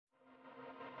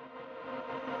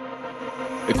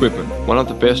Equipment. One of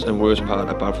the best and worst part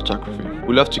about photography.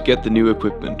 We love to get the new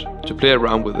equipment, to play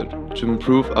around with it, to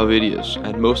improve our videos,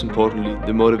 and most importantly,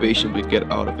 the motivation we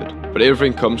get out of it. But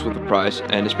everything comes with a price,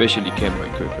 and especially camera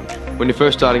equipment. When you're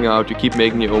first starting out, you keep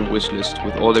making your own wish list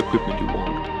with all the equipment you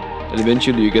want. And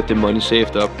eventually you get the money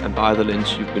saved up and buy the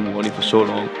lens you've been wanting for so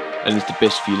long, and it's the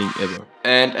best feeling ever.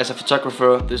 And as a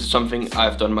photographer, this is something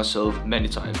I've done myself many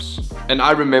times. And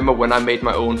I remember when I made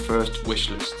my own first wish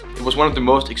list. It was one of the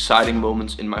most exciting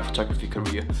moments in my photography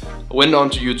career. I went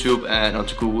onto YouTube and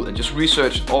onto Google and just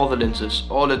researched all the lenses,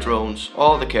 all the drones,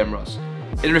 all the cameras.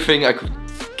 Everything I could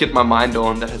get my mind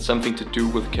on that had something to do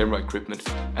with camera equipment.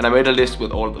 And I made a list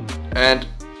with all of them. And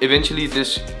eventually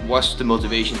this was the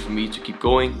motivation for me to keep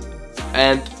going.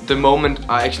 And the moment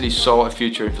I actually saw a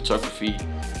future in photography,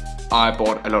 I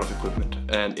bought a lot of equipment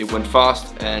and it went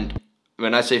fast, and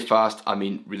when I say fast, I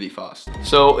mean really fast.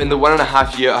 So in the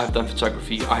 1.5 years I have done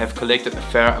photography, I have collected a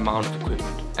fair amount of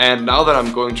equipment. And now that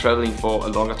I'm going traveling for a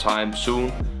longer time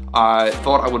soon, I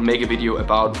thought I would make a video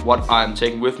about what I'm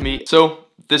taking with me. So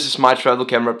this is my travel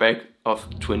camera bag of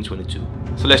 2022.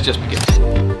 So let's just begin.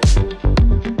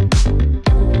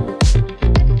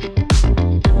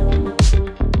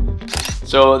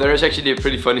 So there is actually a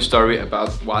pretty funny story about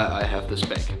why I have this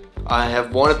bag. I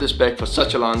have wanted this bag for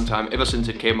such a long time, ever since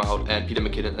it came out and Peter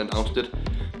McKinnon announced it,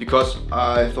 because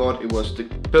I thought it was the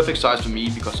perfect size for me,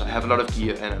 because I have a lot of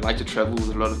gear and I like to travel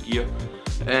with a lot of gear,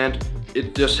 and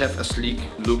it just have a sleek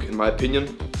look in my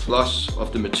opinion, plus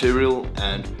of the material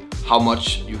and how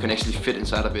much you can actually fit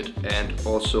inside of it, and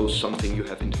also something you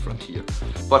have in the front here.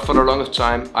 But for the longest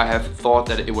time I have thought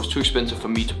that it was too expensive for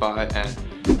me to buy, and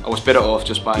I was better off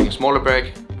just buying a smaller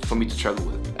bag for me to travel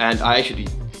with. And I actually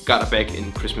got a bag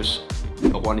in Christmas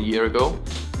 1 year ago,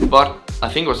 but I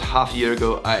think it was half a year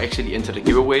ago I actually entered a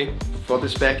giveaway for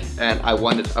this bag and I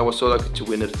won it. I was so lucky to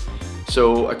win it,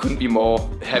 so I couldn't be more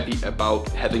happy about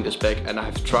having this bag. And I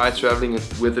have tried traveling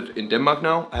with it in Denmark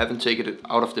now. I haven't taken it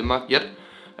out of Denmark yet,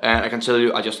 and I can tell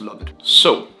you I just love it.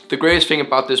 So the greatest thing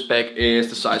about this bag is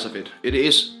the size of it. It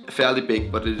is fairly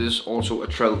big, but it is also a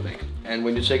travel bag. And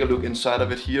when you take a look inside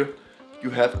of it here, you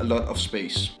have a lot of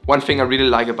space. One thing I really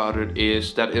like about it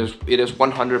is that it is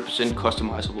 100%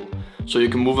 customizable. So you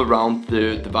can move around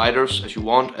the dividers as you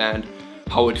want and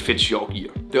how it fits your gear.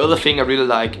 The other thing I really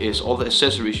like is all the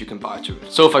accessories you can buy to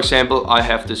it. So for example, I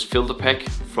have this filter pack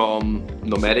from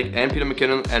Nomadic and Peter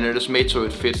McKinnon, and it is made so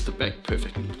it fits the bag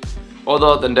perfectly.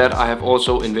 Other than that, I have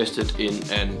also invested in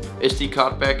an SD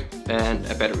card bag and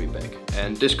a battery bag.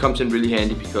 And this comes in really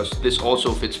handy because this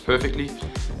also fits perfectly.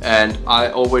 And I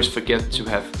always forget to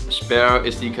have spare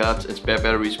SD cards and spare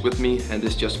batteries with me, and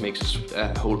this just makes it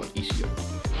a whole lot easier.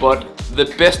 But the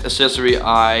best accessory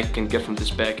I can get from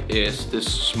this bag is this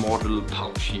small little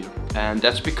pouch here. And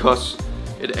that's because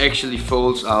it actually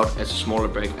folds out as a smaller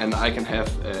bag, and I can have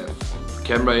a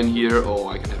camera in here,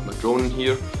 or I can have my drone in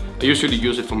here. I usually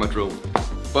use it for my drone.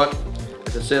 But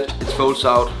as I said, it folds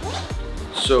out.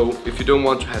 So if you don't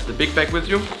want to have the big bag with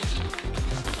you,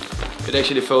 it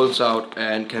actually folds out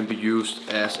and can be used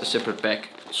as a separate bag.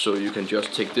 So you can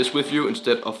just take this with you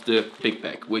instead of the big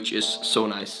bag, which is so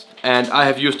nice. And I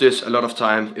have used this a lot of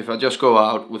time if I just go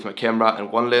out with my camera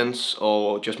and one lens,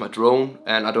 or just my drone,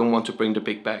 and I don't want to bring the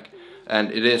big bag.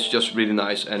 And it is just really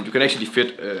nice, and you can actually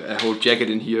fit a whole jacket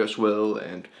in here as well,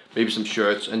 and maybe some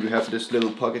shirts, and you have this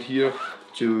little pocket here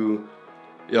to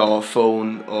your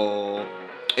phone or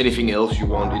anything else you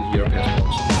want in here,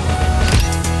 passports.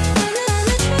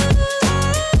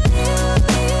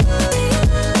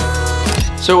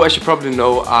 So as you probably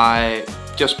know, I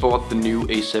just bought the new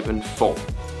A7 IV,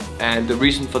 and the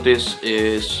reason for this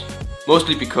is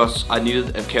mostly because I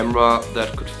needed a camera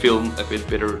that could film a bit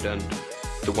better than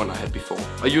the one I had before.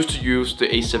 I used to use the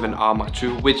A7R Mark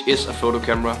II, which is a photo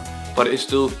camera, but it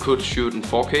still could shoot in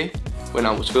 4K when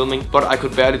I was filming, but I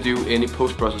could barely do any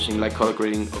post-processing like color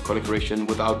grading or color correction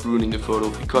without ruining the photo,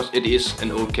 because it is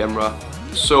an old camera.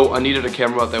 So I needed a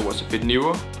camera that was a bit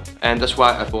newer, and that's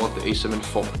why I bought the A7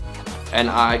 IV. And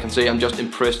I can say I'm just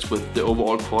impressed with the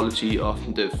overall quality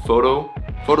of the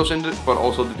photos in it, but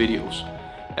also the videos.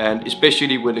 And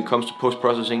especially when it comes to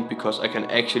post-processing, because I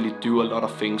can actually do a lot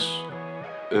of things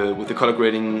with the color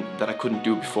grading that I couldn't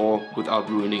do before without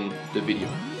ruining the video.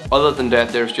 Other than that,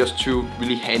 there's just two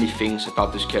really handy things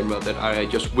about this camera that I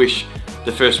just wish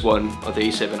the first one, or the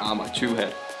A7R Mark II,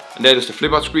 had. And that is the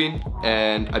flip out screen,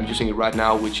 and I'm using it right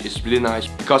now, which is really nice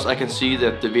because I can see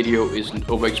that the video isn't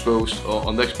overexposed or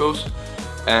underexposed.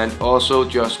 And also,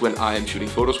 just when I am shooting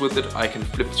photos with it, I can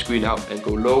flip the screen out and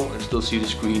go low and still see the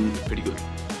screen pretty good.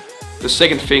 The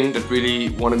second thing that really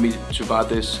wanted me to buy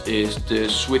this is the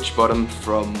switch button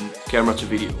from camera to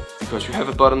video, because you have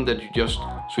a button that you just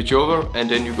switch over, and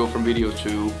then you go from video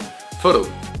to photo,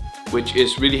 which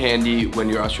is really handy when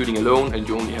you are shooting alone and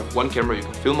you only have one camera you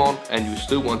can film on and you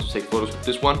still want to take photos with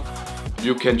this one.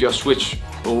 You can just switch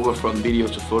over from video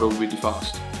to photo really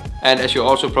fast. And as you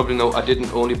also probably know, I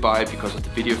didn't only buy it because of the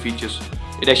video features.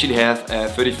 It actually has a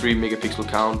 33 megapixel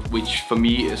count, which for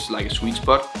me is like a sweet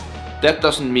spot. That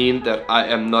doesn't mean that I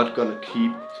am not gonna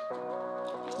keep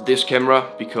this camera,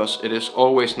 because it is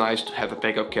always nice to have a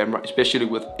backup camera, especially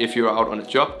if you're out on a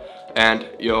job and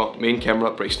your main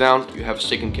camera breaks down, you have a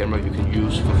second camera you can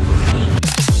use for photos.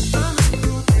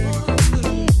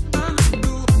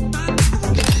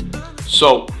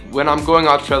 So when I'm going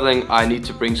out traveling, I need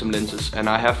to bring some lenses, and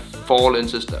I have 4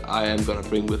 lenses that I am gonna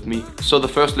bring with me. So the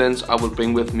first lens I will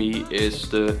bring with me is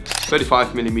the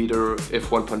 35mm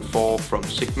f1.4 from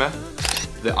Sigma,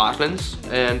 the art lens,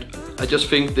 and I just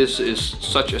think this is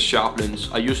such a sharp lens.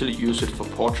 I usually use it for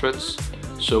portraits,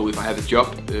 so if I have a job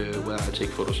where I take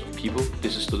photos of people,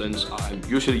 this is the lens I'm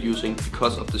usually using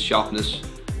because of the sharpness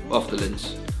of the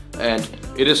lens. And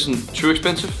it isn't too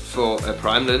expensive for a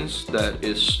prime lens that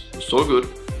is so good.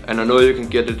 And I know you can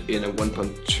get it in a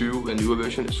 1.2, a newer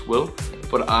version as well,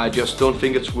 but I just don't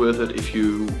think it's worth it if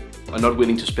you are not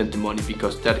willing to spend the money,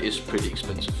 because that is pretty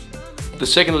expensive. The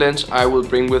second lens I will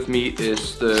bring with me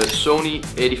is the Sony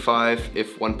 85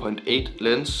 f1.8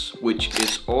 lens, which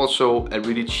is also a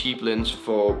really cheap lens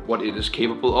for what it is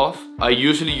capable of. I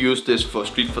usually use this for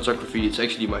street photography. It's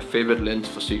actually my favorite lens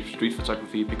for street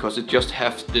photography because it just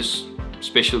has this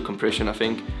special compression, I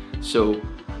think. So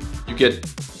you get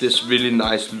this really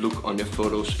nice look on your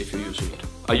photos if you're using it.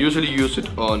 I usually use it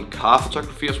on car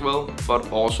photography as well,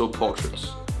 but also portraits.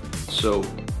 So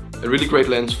a really great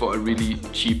lens for a really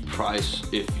cheap price,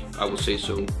 if I would say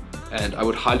so. And I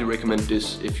would highly recommend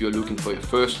this if you're looking for your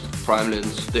first prime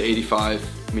lens, the 85mm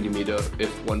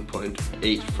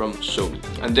f1.8 from Sony.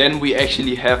 And then we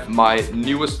actually have my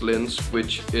newest lens,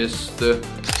 which is the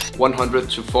 100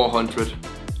 to 400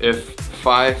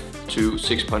 f5 to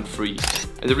 6.3.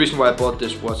 And the reason why I bought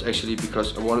this was actually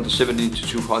because I wanted the 17 to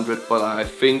 200, but I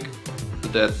think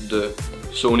that the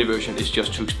Sony version is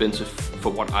just too expensive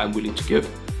for what I'm willing to give.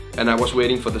 And I was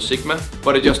waiting for the Sigma,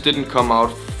 but it just didn't come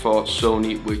out for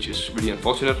Sony, which is really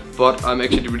unfortunate. But I'm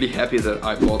actually really happy that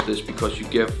I bought this because you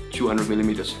get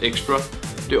 200mm extra.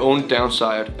 The only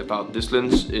downside about this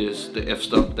lens is the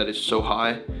f-stop that is so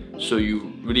high, so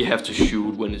you really have to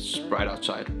shoot when it's bright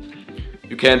outside.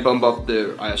 You can bump up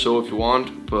the ISO if you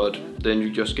want, but then you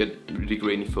just get really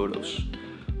grainy photos.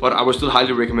 But I would still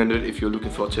highly recommend it if you're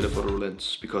looking for a telephoto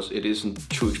lens, because it isn't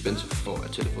too expensive for a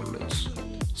telephoto lens.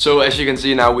 So as you can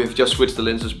see now, we've just switched the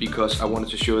lenses because I wanted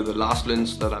to show you the last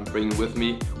lens that I'm bringing with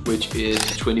me, which is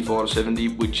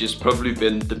 24-70, which has probably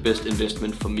been the best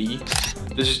investment for me.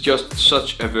 This is just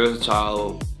such a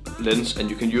versatile lens and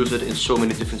you can use it in so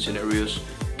many different scenarios.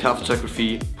 Car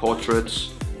photography,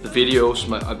 portraits, the videos.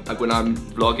 When I'm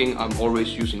vlogging, I'm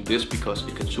always using this because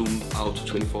it can zoom out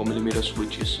to 24mm,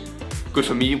 which is good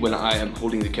for me when I am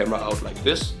holding the camera out like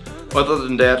this. Other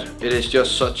than that, it is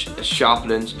just such a sharp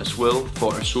lens as well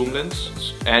for a zoom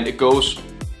lens, and it goes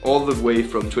all the way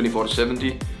from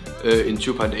 24-70 in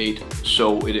 2.8,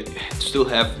 so it still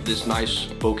have this nice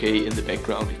bokeh in the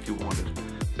background if you want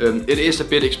it. It is a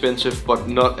bit expensive, but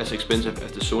not as expensive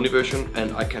as the Sony version,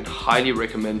 and I can highly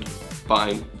recommend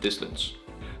buying this lens.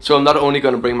 So I'm not only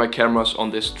going to bring my cameras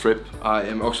on this trip, I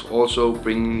am also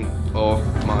bringing off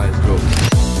my drone.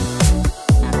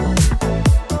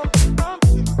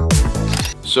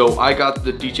 So I got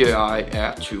the DJI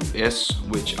Air 2S,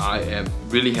 which I am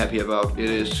really happy about. It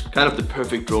is kind of the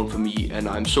perfect drone for me, and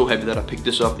I'm so happy that I picked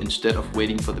this up instead of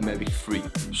waiting for the Mavic 3.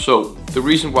 So the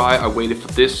reason why I waited for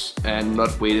this and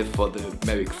not waited for the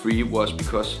Mavic 3 was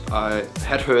because I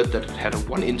had heard that it had a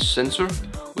 1-inch sensor,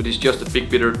 which is just a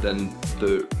bit better than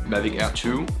the Mavic Air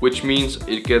 2, which means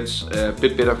it gets a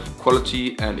bit better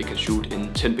quality and it can shoot in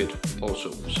 10-bit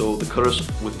also. So the colors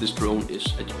with this drone is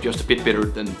just a bit better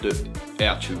than the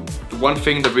Air 2. The one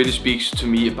thing that really speaks to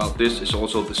me about this is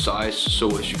also the size.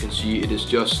 So as you can see, it is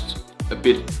just a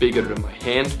bit bigger than my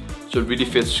hand, so it really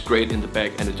fits great in the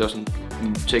bag and it doesn't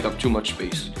take up too much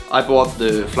space. I bought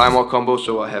the Fly More combo,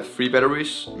 so I have 3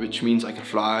 batteries, which means I can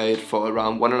fly it for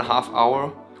around 1.5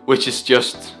 hours. Which is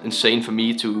just insane for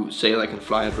me to say that I can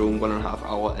fly a drone 1.5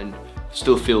 hours and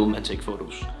still film and take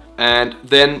photos. And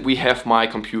then we have my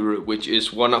computer, which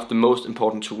is one of the most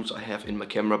important tools I have in my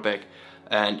camera bag.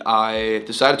 And I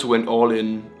decided to went all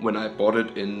in when I bought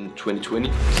it in 2020.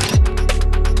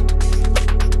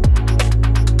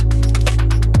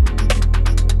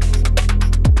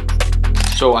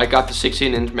 So I got the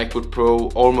 16-inch MacBook Pro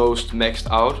almost maxed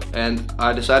out, and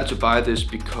I decided to buy this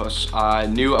because I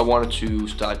knew I wanted to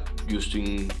start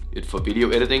using it for video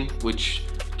editing, which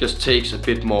just takes a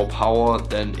bit more power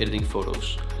than editing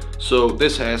photos. So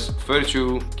this has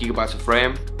 32 GB of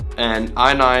RAM, an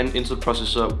i9 Intel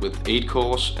processor with 8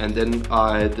 cores, and then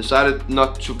I decided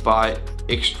not to buy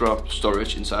extra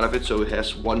storage inside of it, so it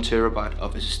has 1 TB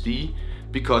of SSD,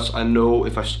 because I know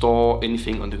if I store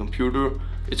anything on the computer,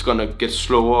 it's gonna get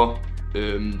slower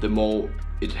the more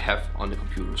it have on the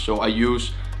computer. So I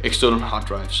use external hard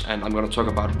drives, and I'm gonna talk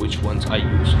about which ones I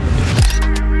use.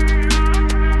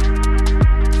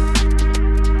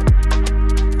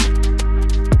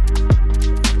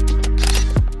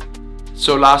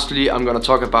 So lastly, I'm gonna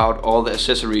talk about all the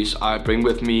accessories I bring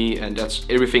with me, and that's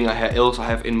everything else I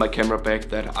have in my camera bag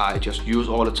that I just use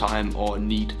all the time or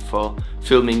need for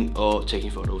filming or taking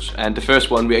photos. And the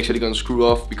first one we're actually gonna screw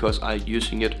off because I'm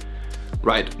using it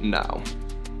right now.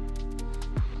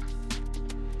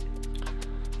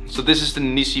 So this is the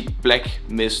Nissi Black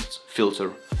Mist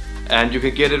filter, and you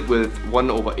can get it with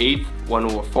 1/8,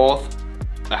 1/4,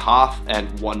 a half, and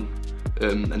 1,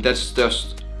 and that's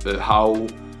just how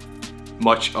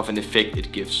much of an effect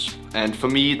it gives. And for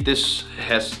me, this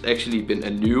has actually been a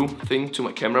new thing to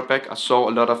my camera bag. I saw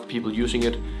a lot of people using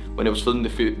it when I was filming the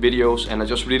videos, and I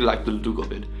just really like the look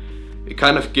of it. It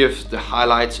kind of gives the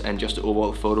highlights and just the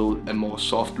overall photo a more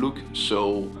soft look,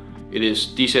 so it is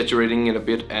desaturating it a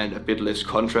bit and a bit less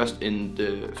contrast in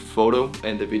the photo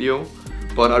and the video.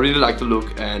 But I really like the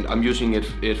look, and I'm using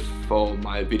it for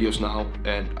my videos now,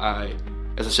 and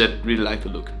as I said, really like the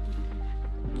look.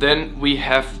 Then we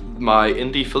have my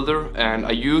ND filter, and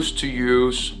I used to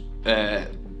use a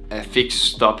fixed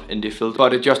stop ND filter,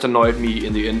 but it just annoyed me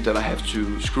in the end that I have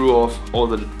to screw off all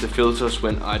the filters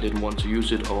when I didn't want to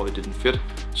use it or it didn't fit.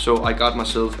 So I got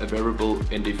myself a variable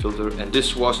ND filter, and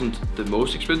this wasn't the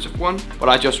most expensive one, but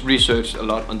I just researched a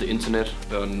lot on the internet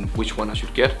on which one I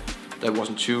should get. That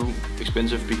wasn't too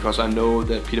expensive, because I know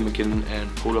that Peter McKinnon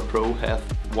and Polar Pro have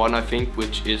one, I think,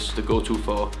 which is the go-to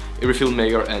for every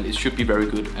filmmaker, and it should be very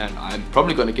good, and I'm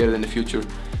probably gonna get it in the future.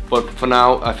 But for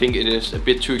now, I think it is a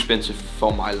bit too expensive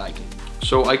for my liking.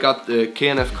 So I got the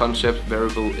KNF Concept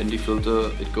variable ND filter.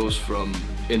 It goes from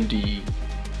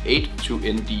ND8 to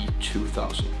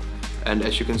ND2000. And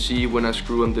as you can see, when I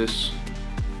screw on this,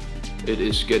 it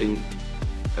is getting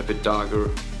a bit darker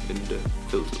in the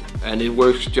filter, and it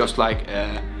works just like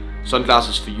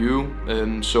sunglasses for you.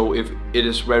 So if it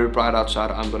is very bright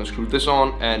outside, I'm gonna screw this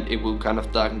on, and it will kind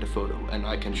of darken the photo, and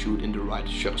I can shoot in the right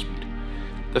shutter speed.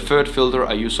 The third filter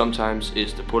I use sometimes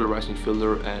is the polarizing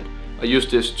filter, and I use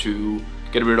this to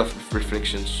get rid of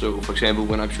reflections. So for example,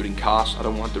 when I'm shooting cars, I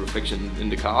don't want the reflection in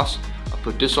the cars. I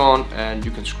put this on, and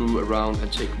you can screw around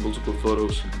and take multiple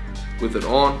photos with it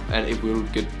on, and it will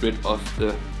get rid of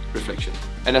the reflection.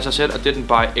 And as I said, I didn't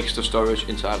buy extra storage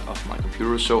inside of my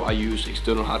computer, so I use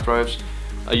external hard drives.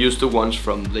 I use the ones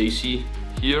from Lazy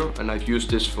here, and I've used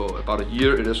this for about a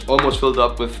year. It is almost filled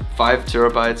up with 5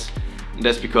 TB, and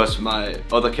that's because my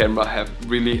other camera have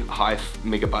really high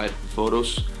megabyte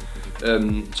photos.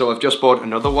 So I've just bought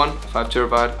another one, 5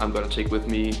 TB, I'm gonna take with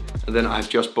me, and then I've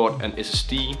just bought an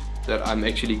SSD that I'm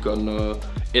actually gonna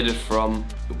edit from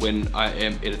when I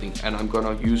am editing, and I'm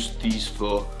gonna use these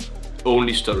for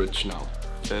only storage now.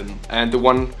 And the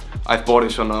one I've bought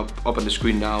is up on the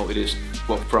screen now. It is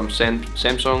from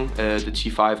Samsung, the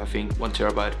T5, I think, 1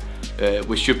 TB,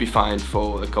 which should be fine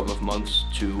for a couple of months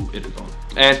to edit on.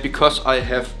 And because I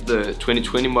have the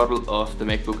 2020 model of the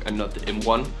MacBook and not the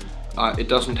M1, it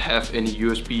doesn't have any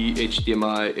USB,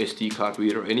 HDMI, SD card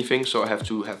reader or anything, so I have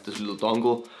to have this little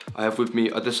dongle I have with me.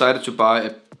 I decided to buy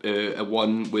a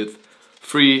one with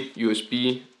 3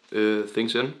 USB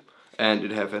things in, and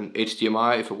it have an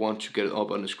HDMI if I want to get it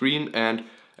up on the screen, and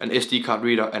an SD card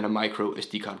reader and a micro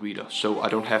SD card reader, so I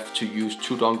don't have to use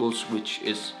 2 dongles, which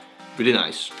is really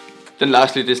nice. Then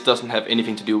lastly, this doesn't have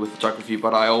anything to do with photography,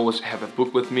 but I always have a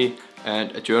book with me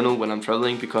and a journal when I'm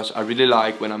traveling, because I really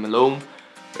like, when I'm alone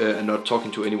and not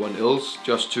talking to anyone else,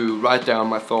 just to write down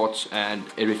my thoughts and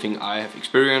everything I have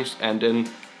experienced, and then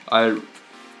I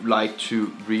like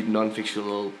to read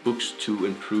non-fictional books to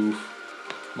improve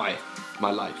my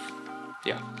life.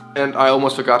 Yeah. And I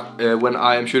almost forgot, when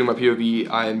I am shooting my POV,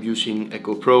 I am using a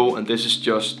GoPro, and this is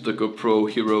just the GoPro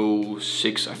Hero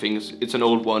 6, I think. It's an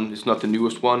old one, it's not the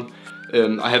newest one.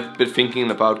 I have been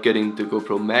thinking about getting the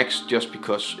GoPro Max, just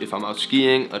because if I'm out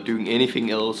skiing or doing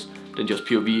anything else than just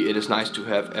POV, it is nice to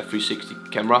have a 360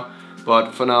 camera.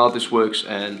 But for now this works,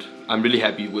 and I'm really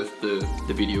happy with the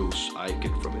videos I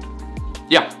get from it.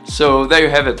 yeah, so there you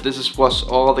have it. This was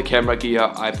all the camera gear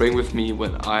I bring with me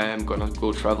when I am gonna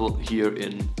go travel here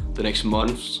in the next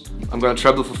months. I'm gonna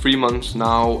travel for 3 months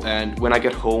now, and when I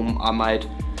get home I might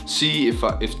see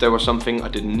if there was something I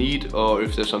didn't need or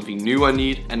if there's something new I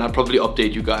need, and I'll probably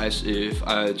update you guys if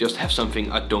I just have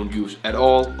something I don't use at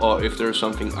all or if there's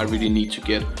something I really need to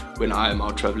get when I am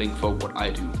out traveling for what I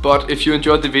do. But if you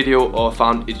enjoyed the video or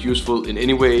found it useful in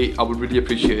any way, I would really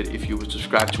appreciate if you would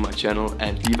subscribe to my channel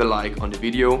and leave a like on the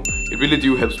video. It really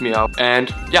helps me out,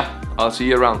 and yeah, I'll see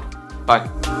you around.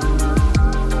 Bye.